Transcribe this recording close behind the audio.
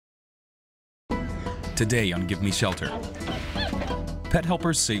Today on Give Me Shelter. Pet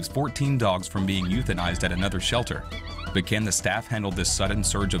Helpers saves 14 dogs from being euthanized at another shelter. But can the staff handle this sudden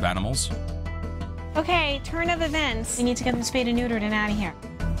surge of animals? Okay, turn of events. We need to get them spayed and neutered and out of here.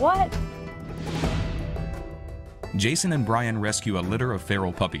 What? Jason and Brian rescue a litter of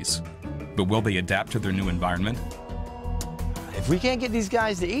feral puppies. But will they adapt to their new environment? If we can't get these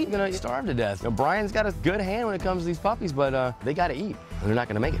guys to eat, we're gonna starve to death. You know, Brian's got a good hand when it comes to these puppies, but they gotta eat, or they're not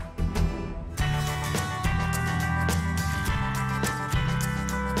gonna make it.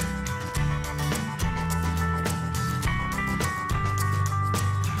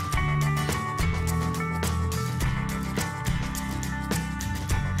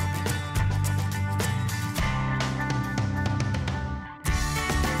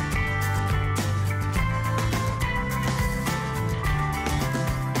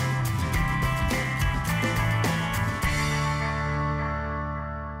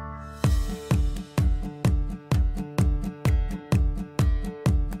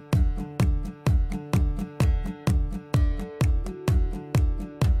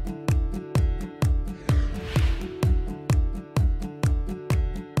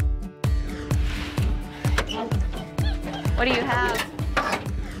 What do you have?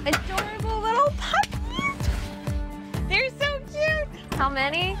 Adorable little puppies. They're so cute. How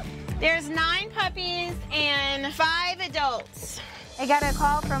many? There's 9 puppies and 5 adults. I got a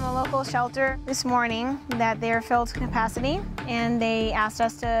call from a local shelter this morning that they're filled to capacity, and they asked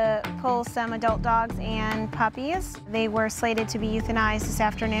us to pull some adult dogs and puppies. They were slated to be euthanized this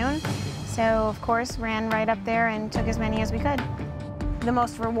afternoon, so of course ran right up there and took as many as we could. The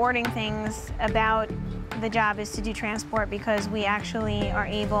most rewarding things about the job is to do transport, because we actually are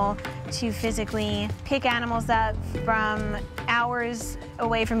able to physically pick animals up from hours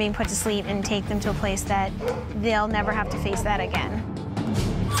away from being put to sleep and take them to a place that they'll never have to face that again.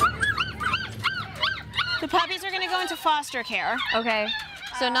 The puppies are going to go into foster care. Okay.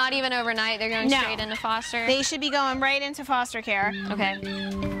 So not even overnight, they're going straight into foster? They should be going right into foster care. Okay.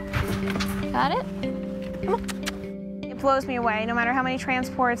 Got it? Come on. It blows me away. No matter how many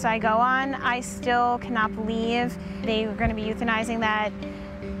transports I go on, I still cannot believe they were going to be euthanizing that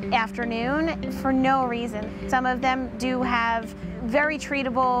afternoon for no reason. Some of them do have very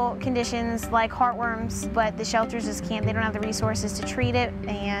treatable conditions like heartworms, but the shelters just can't, they don't have the resources to treat it,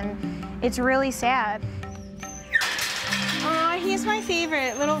 and it's really sad. Aw, he's my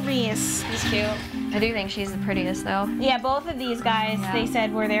favorite, little Reese. He's cute. I do think she's the prettiest, though. Yeah, both of these guys, they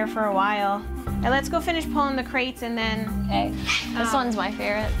said were there for a while. Now let's go finish pulling the crates and then... Okay. This one's my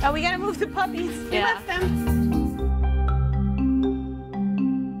favorite. Oh, we gotta move the puppies. We left them.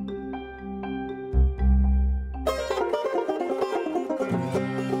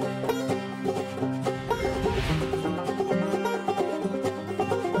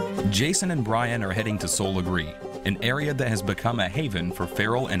 Jason and Brian are heading to Soul Agree, an area that has become a haven for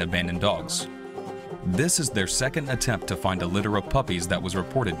feral and abandoned dogs. This is their second attempt to find a litter of puppies that was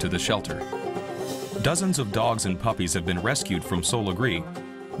reported to the shelter. Dozens of dogs and puppies have been rescued from Soul Agree,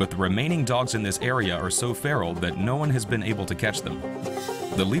 but the remaining dogs in this area are so feral that no one has been able to catch them.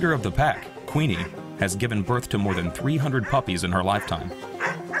 The leader of the pack, Queenie, has given birth to more than 300 puppies in her lifetime.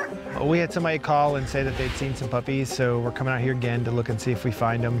 We had somebody call and say that they'd seen some puppies, so we're coming out here again to look and see if we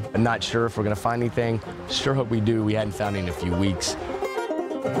find them. I'm not sure if we're gonna find anything. Sure hope we do. We hadn't found any in a few weeks.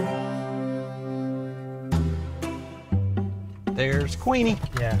 There's Queenie.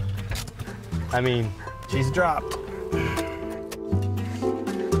 Yeah. I mean, she's dropped.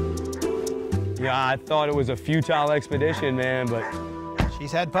 Yeah, I thought it was a futile expedition, man, but...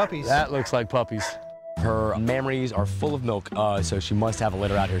 She's had puppies. That looks like puppies. Her mammaries are full of milk, so she must have a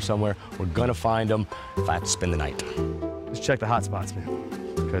litter out here somewhere. We're gonna find them if I have to spend the night. Let's check the hot spots,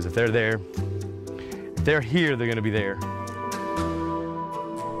 man. Because if they're there, if they're here, they're gonna be there.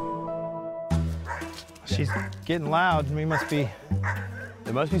 She's getting loud. We must be...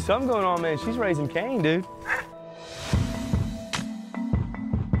 There must be something going on, man. She's raising Cain, dude.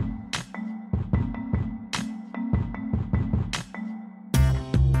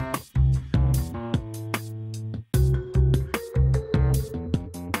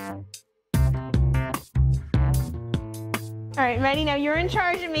 All right, ready? Now you're in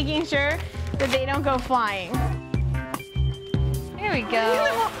charge of making sure that they don't go flying. There we go.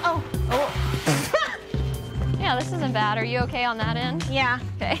 Oh. Yeah, this isn't bad. Are you okay on that end? Yeah.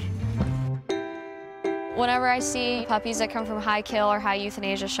 Okay. Whenever I see puppies that come from high kill or high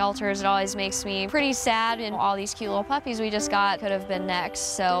euthanasia shelters, it always makes me pretty sad, and all these cute little puppies we just got could have been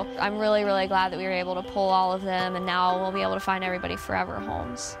next. So I'm really, really glad that we were able to pull all of them, and now we'll be able to find everybody forever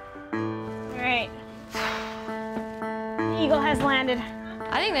homes. All right. The eagle has landed.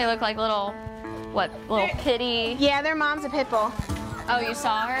 I think they look like little what, little pitty? Yeah, their mom's a pit bull. Oh, you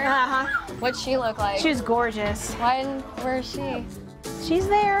saw her? Uh-huh. What'd she look like? She was gorgeous. Where is she? She's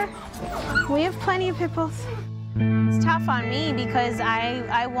there. We have plenty of pit bulls. It's tough on me because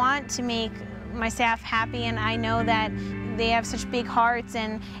I want to make my staff happy, and I know that they have such big hearts,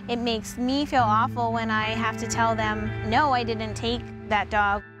 and it makes me feel awful when I have to tell them, no, I didn't take that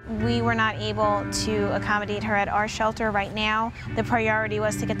dog. We were not able to accommodate her at our shelter right now. The priority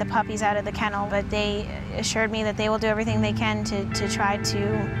was to get the puppies out of the kennel, but they assured me that they will do everything they can to try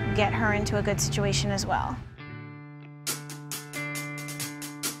to get her into a good situation as well.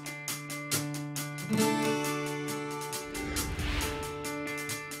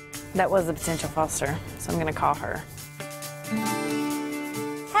 That was a potential foster, so I'm gonna call her.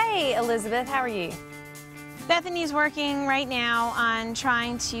 Hey, Elizabeth, how are you? Bethany's working right now on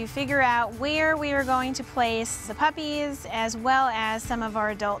trying to figure out where we are going to place the puppies as well as some of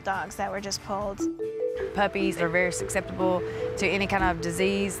our adult dogs that were just pulled. Puppies are very susceptible to any kind of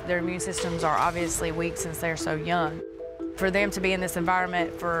disease. Their immune systems are obviously weak since they're so young. For them to be in this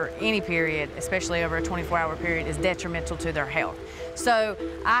environment for any period, especially over a 24-hour period, is detrimental to their health. So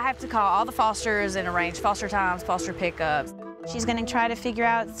I have to call all the fosters and arrange foster times, foster pickups. She's going to try to figure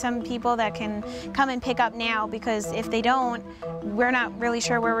out some people that can come and pick up now, because if they don't, we're not really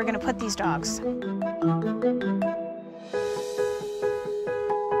sure where we're going to put these dogs.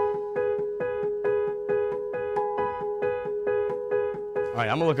 All right,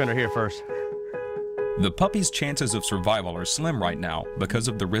 I'm gonna look under here first. The puppy's chances of survival are slim right now because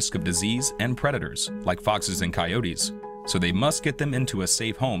of the risk of disease and predators, like foxes and coyotes, so they must get them into a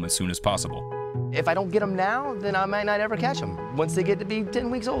safe home as soon as possible. If I don't get them now, then I might not ever catch them. Once they get to be 10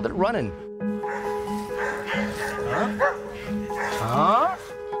 weeks old, they're running. Huh?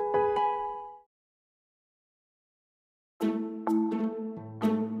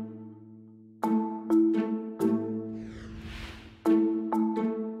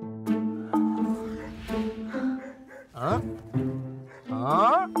 Huh?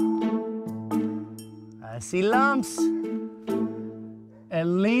 Huh? I see lumps. At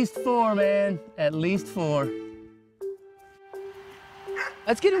least 4, man. At least 4.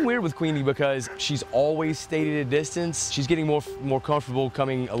 It's getting weird with Queenie because she's always stayed at a distance. She's getting more comfortable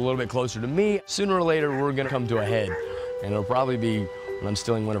coming a little bit closer to me. Sooner or later, we're gonna come to a head, and it'll probably be when I'm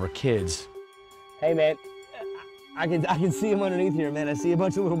stealing one of her kids. Hey, man. I can see them underneath here, man. I see a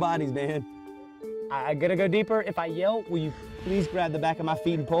bunch of little bodies, man. I gotta go deeper. If I yell, will you please grab the back of my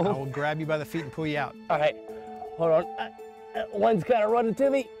feet and pull? I will grab you by the feet and pull you out. All right. Hold on. One's kind of running to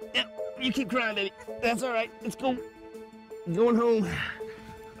me. Yep. You keep crying, baby. That's all right. Let's go. Going home.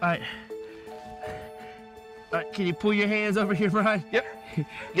 All right. All right. Can you pull your hands over here, Brian? Yep.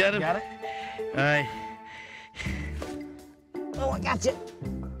 Got him? Got it? All right. Oh, I got you.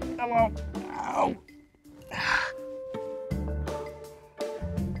 Come on. Ow.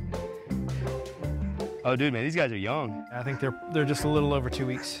 Oh, dude, man, these guys are young. I think they're just a little over 2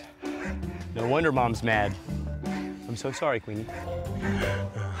 weeks. No wonder Mom's mad. I'm so sorry, Queenie.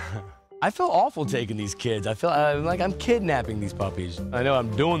 I feel awful taking these kids. I feel like I'm kidnapping these puppies. I know I'm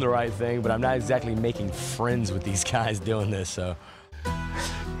doing the right thing, but I'm not exactly making friends with these guys doing this, so.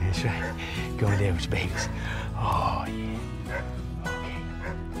 That's right. Going there with your babies. Oh, yeah. Okay.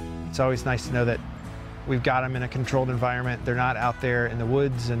 It's always nice to know that we've got them in a controlled environment. They're not out there in the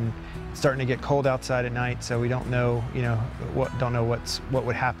woods and starting to get cold outside at night, so we don't know, what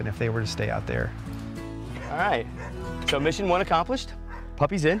would happen if they were to stay out there. All right. So mission 1 accomplished.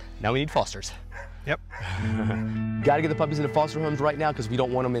 Puppies in. Now we need fosters. Yep. Got to get the puppies into foster homes right now because we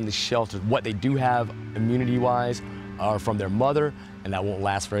don't want them in the shelter. What they do have immunity-wise are from their mother, and that won't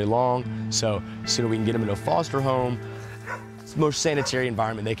last very long. So the sooner we can get them into a foster home, it's the most sanitary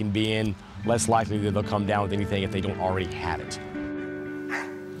environment they can be in, less likely that they'll come down with anything if they don't already have it.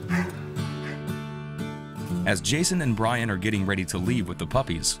 As Jason and Brian are getting ready to leave with the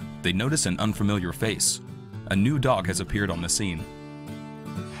puppies, they notice an unfamiliar face. A new dog has appeared on the scene.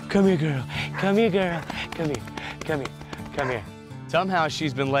 Come here, girl. Come here, girl. Come here. Come here. Come here. Somehow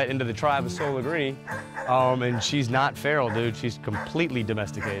she's been let into the tribe of Soul Agree, and she's not feral, dude. She's completely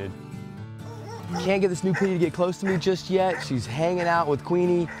domesticated. Can't get this new kitty to get close to me just yet. She's hanging out with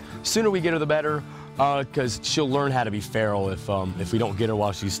Queenie. Sooner we get her, the better, because she'll learn how to be feral if we don't get her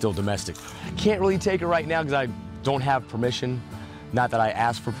while she's still domestic. Can't really take her right now because I don't have permission. Not that I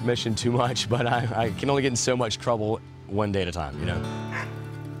ask for permission too much, but I can only get in so much trouble one day at a time, you know?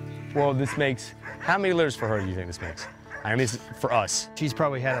 Well, this makes, how many litters for her do you think this makes? I mean, for us. She's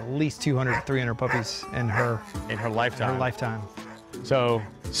probably had at least 200, 300 puppies in her lifetime. In her lifetime. So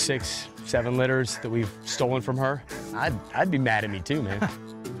 6, 7 litters that we've stolen from her. I'd be mad at me too, man.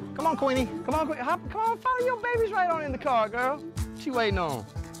 Come Come on, Queenie. Come on, Queenie. Come on, follow your babies right on in the car, girl. What you waiting on? All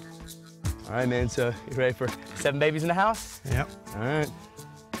right, man, so you ready for 7 babies in the house? Yep. All right.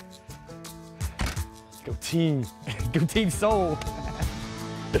 Let's go team. Go team soul.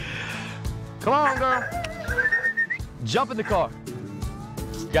 Come on, girl. Jump in the car.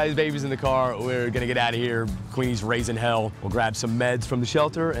 Got these babies in the car. We're gonna get out of here. Queenie's raising hell. We'll grab some meds from the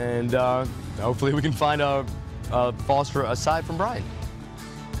shelter, and hopefully we can find a foster aside from Brian.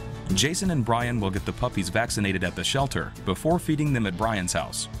 Jason and Brian will get the puppies vaccinated at the shelter before feeding them at Brian's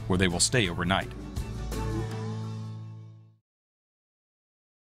house, where they will stay overnight.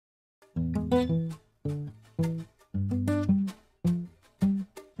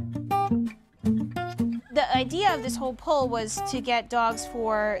 The idea of this whole pull was to get dogs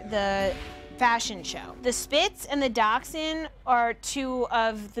for the fashion show. The Spitz and the Dachshund are 2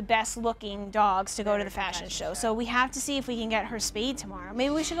 of the best looking dogs to go to the fashion show. So we have to see if we can get her spayed tomorrow.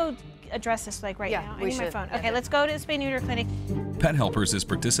 Maybe we should go address this like right now. I need my phone. Okay, let's go to the spay neuter clinic. Pet Helpers is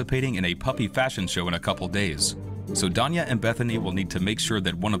participating in a puppy fashion show in a couple days. So Danya and Bethany will need to make sure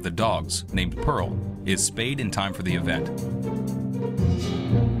that one of the dogs, named Pearl, is spayed in time for the event.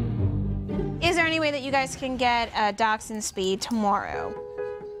 Is there any way that you guys can get a Dachshund spayed tomorrow?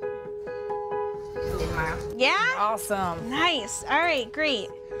 Yeah? Awesome. Nice. All right, great.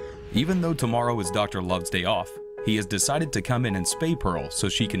 Even though tomorrow is Dr. Love's day off, he has decided to come in and spay Pearl so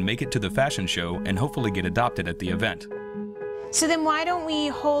she can make it to the fashion show and hopefully get adopted at the event. So then why don't we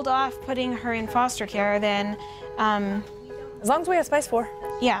hold off putting her in foster care then? As long as we have space for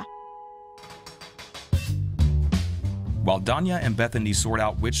her. Yeah. While Danya and Bethany sort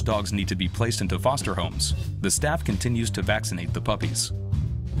out which dogs need to be placed into foster homes, the staff continues to vaccinate the puppies.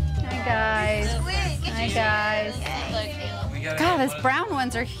 Hi, guys. Hi, guys. God, those brown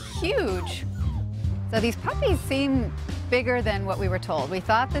ones are huge. So these puppies seem bigger than what we were told. We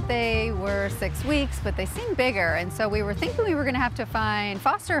thought that they were 6 weeks, but they seem bigger. And so we were thinking we were going to have to find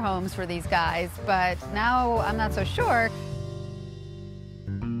foster homes for these guys, but now I'm not so sure.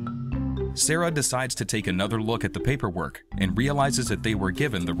 Sarah decides to take another look at the paperwork and realizes that they were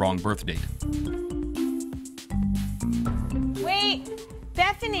given the wrong birth date. Wait,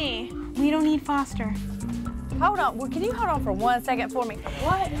 Bethany, we don't need foster. Hold on. Well, can you hold on for 1 second for me?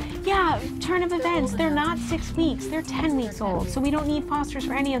 What? Yeah, turn of events. They're not 6 weeks. They're 10 weeks old. So we don't need fosters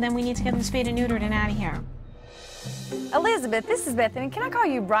for any of them. We need to get them spayed and neutered and out of here. Elizabeth, this is Bethany. Can I call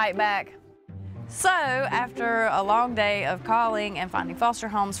you right back? So, after a long day of calling and finding foster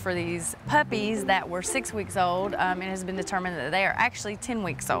homes for these puppies that were 6 weeks old, it has been determined that they are actually 10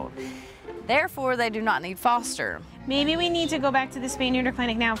 weeks old. Therefore, they do not need foster. Maybe we need to go back to the spay neuter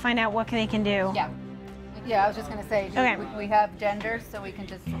clinic now and find out what they can do. Yeah, I was just going to say, Okay. we have genders, so we can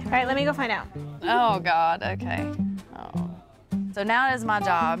just... All right, let me go find out. Oh, God, okay. Oh. So now it is my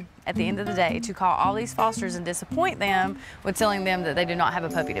job, at the end of the day, to call all these fosters and disappoint them with telling them that they do not have a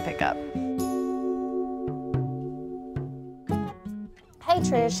puppy to pick up. Hey,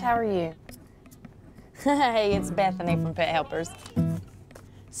 Trish, how are you? Hey, it's Bethany from Pet Helpers.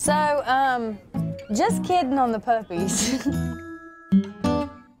 So, just kidding on the puppies.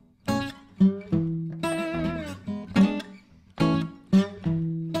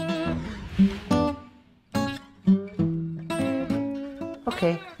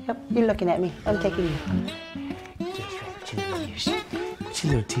 Okay, yep, you're looking at me. I'm taking you. Just right between your ears. What's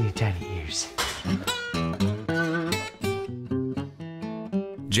your little teeny tiny ears?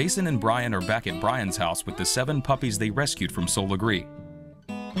 Jason and Brian are back at Brian's house with the 7 puppies they rescued from Soul Agree.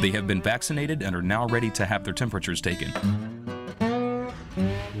 They have been vaccinated and are now ready to have their temperatures taken.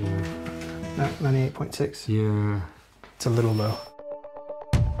 98.6. Yeah. It's a little low.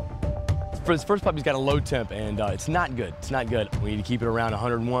 For this first puppy's got a low temp, and it's not good. It's not good. We need to keep it around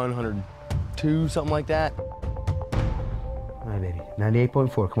 101, 102, something like that. All right, baby.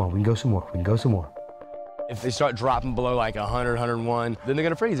 98.4. Come on, we can go some more. We can go some more. If they start dropping below like 100, 101, then they're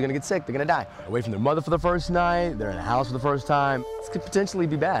gonna freeze, they're gonna get sick, they're gonna die. Away from their mother for the first night, they're in a house for the first time. This could potentially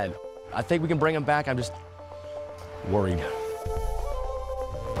be bad. I think we can bring them back, I'm just worried.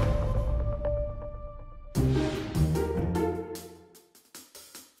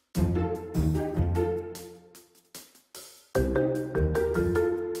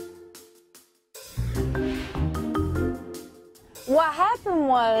 What happened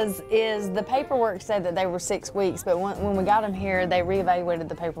is the paperwork said that they were 6 weeks, but when we got them here, they reevaluated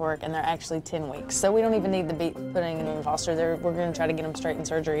the paperwork and they're actually 10 weeks. So we don't even need to be putting them in foster. We're gonna try to get them straight in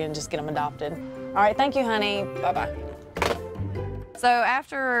surgery and just get them adopted. All right, thank you, honey. Bye-bye. So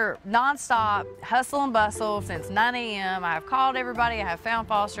after nonstop hustle and bustle since 9 a.m., I have called everybody, I have found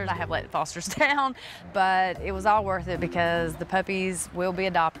fosters, I have let fosters down, but it was all worth it because the puppies will be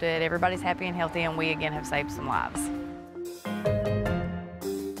adopted, everybody's happy and healthy, and we again have saved some lives.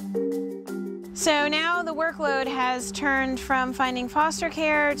 So now the workload has turned from finding foster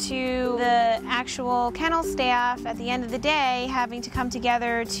care to the actual kennel staff at the end of the day having to come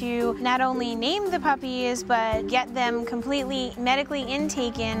together to not only name the puppies, but get them completely medically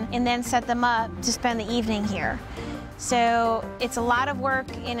intaken and then set them up to spend the evening here. So it's a lot of work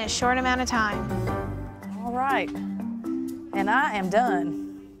in a short amount of time. All right, and I am done.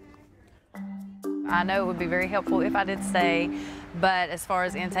 I know it would be very helpful if I did stay, but as far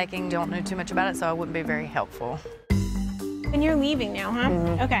as intaking, don't know too much about it, so I wouldn't be very helpful. And you're leaving now, huh?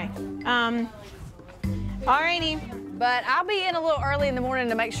 Mm-hmm. Okay. Alrighty. But I'll be in a little early in the morning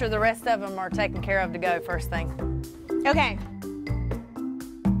to make sure the rest of them are taken care of to go first thing. Okay.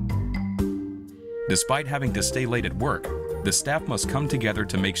 Despite having to stay late at work, the staff must come together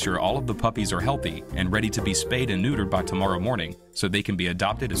to make sure all of the puppies are healthy and ready to be spayed and neutered by tomorrow morning so they can be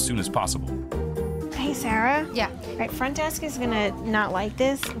adopted as soon as possible. Hey, Sarah. Yeah. Right, front desk is gonna not like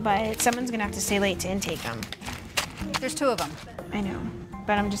this, but someone's gonna have to stay late to intake them. There's 2 of them. I know,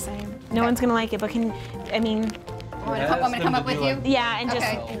 but I'm just saying. No one's gonna like it, but want me to come up with you? Yeah, and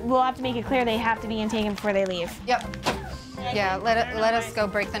just, we'll have to make it clear they have to be intaken before they leave. Yep. Yeah, let us go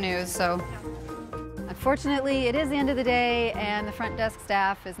break the news, so. Unfortunately, it is the end of the day, and the front desk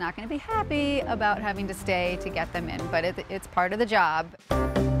staff is not gonna be happy about having to stay to get them in, but it's part of the job.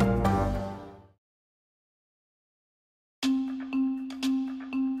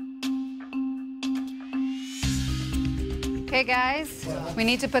 Okay, guys, we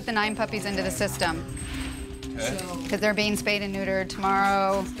need to put the 9 puppies into the system. Because they're being spayed and neutered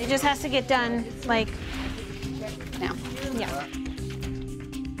tomorrow. It just has to get done, like, now. Yeah.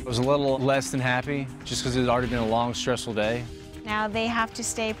 I was a little less than happy, just because it had already been a long, stressful day. Now they have to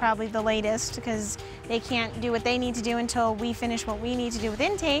stay probably the latest because they can't do what they need to do until we finish what we need to do with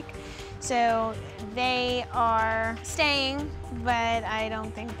intake. So they are staying, but I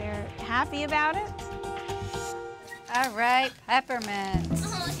don't think they're happy about it. All right, Peppermint.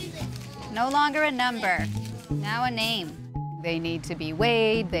 No longer a number, now a name. They need to be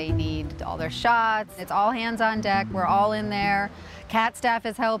weighed, they need all their shots. It's all hands on deck, we're all in there. Cat staff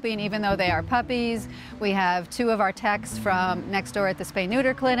is helping even though they are puppies. We have 2 of our techs from next door at the spay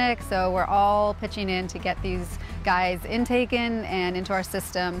neuter clinic, so we're all pitching in to get these guys intaken and into our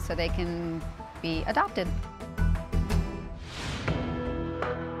system so they can be adopted.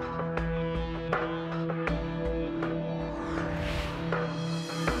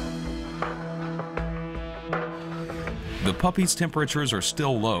 The puppies' temperatures are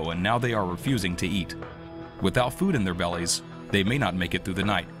still low and now they are refusing to eat. Without food in their bellies, they may not make it through the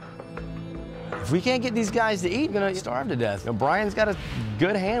night. If we can't get these guys to eat, we're gonna starve to death. You know, Brian's got a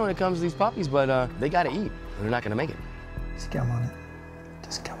good hand when it comes to these puppies, but they gotta eat, or they're not gonna make it. Just come on it.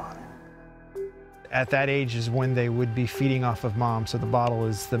 Just come on it. At that age is when they would be feeding off of mom, so the bottle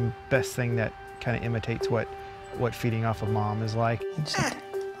is the best thing that kind of imitates what feeding off of mom is like.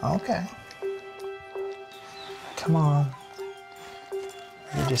 Okay. Come on.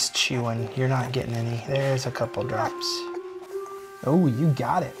 You're just chewing. You're not getting any. There's a couple drops. Oh, you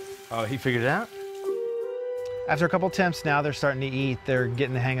got it. Oh, he figured it out? After a couple attempts, now they're starting to eat. They're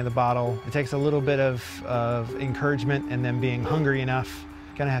getting the hang of the bottle. It takes a little bit of encouragement and then being hungry enough.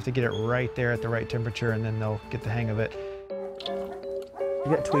 Kind of have to get it right there at the right temperature, and then they'll get the hang of it. You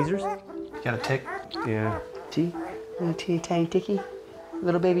got tweezers? You got a tick? Yeah. T? Little teeny tiny ticky?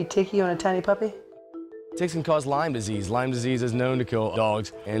 Little baby ticky on a tiny puppy? Ticks can cause Lyme disease. Lyme disease is known to kill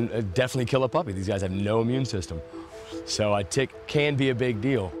dogs and definitely kill a puppy. These guys have no immune system. So a tick can be a big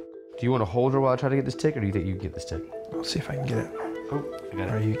deal. Do you want to hold her while I try to get this tick, or do you think you can get this tick? I'll see if I can get it. Oh, I got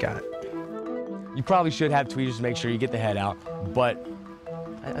it. Or you got it. You probably should have tweezers to make sure you get the head out, but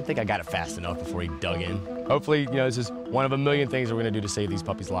I think I got it fast enough before he dug in. Hopefully, you know, this is one of a million things we're gonna do to save these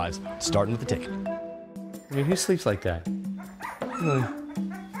puppies' lives, starting with the tick. I mean, who sleeps like that? Really?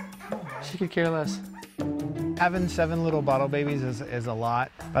 She could care less. Having 7 little bottle babies is a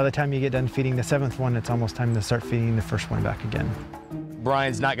lot. By the time you get done feeding the 7th one, it's almost time to start feeding the first one back again.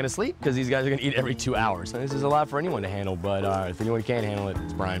 Brian's not gonna sleep because these guys are gonna eat every 2 hours. And this is a lot for anyone to handle, but if anyone can't handle it,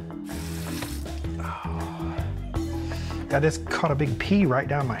 it's Brian. I just caught a big pee right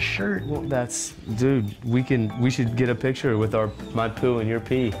down my shirt. Well, that's, dude, we should get a picture with my poo and your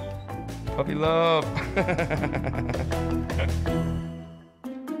pee. Puppy love.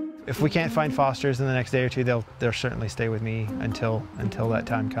 If we can't find fosters in the next day or two, they'll certainly stay with me until that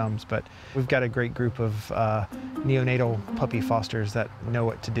time comes. But we've got a great group of neonatal puppy fosters that know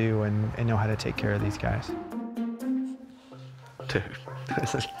what to do and know how to take care of these guys. Dude,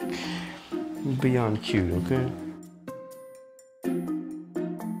 this is beyond cute, okay?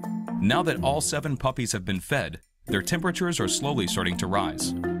 Now that all 7 puppies have been fed, their temperatures are slowly starting to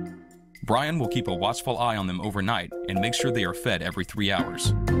rise. Brian will keep a watchful eye on them overnight and make sure they are fed every 3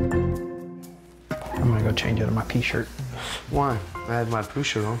 hours. I'm gonna go change out of my pea shirt. Why? I had my poo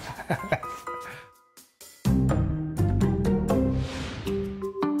shirt on.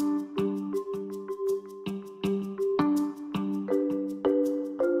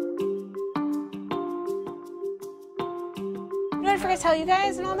 I forgot to tell you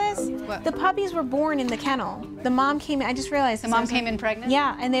guys and all this. What? The puppies were born in the kennel. The mom came in, I just realized. The mom came in pregnant?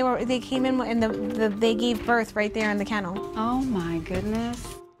 Yeah, and they came in and they gave birth right there in the kennel. Oh my goodness.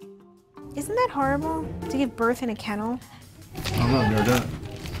 Isn't that horrible to give birth in a kennel? I'm not near done.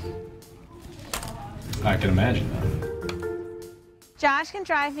 I can imagine that. Josh can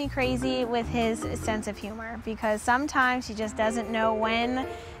drive me crazy with his sense of humor because sometimes he just doesn't know when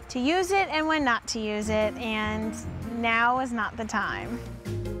to use it and when not to use it, and now is not the time.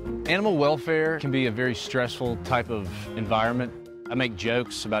 Animal welfare can be a very stressful type of environment. I make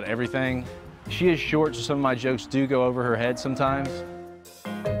jokes about everything. She is short, so some of my jokes do go over her head sometimes.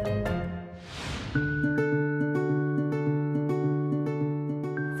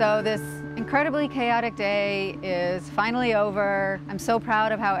 So this incredibly chaotic day is finally over. I'm so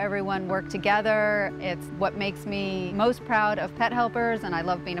proud of how everyone worked together. It's what makes me most proud of Pet Helpers, and I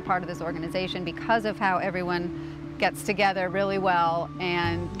love being a part of this organization because of how everyone gets together really well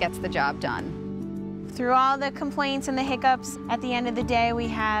and gets the job done. Through all the complaints and the hiccups, at the end of the day, we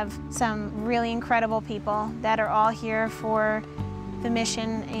have some really incredible people that are all here for the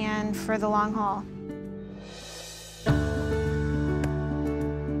mission and for the long haul.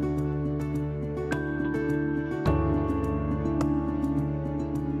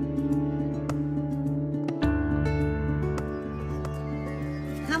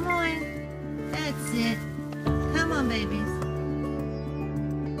 Come on. That's it. Come on, babies.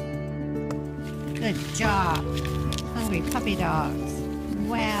 Good job. Hungry puppy dogs.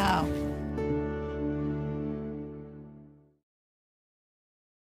 Wow.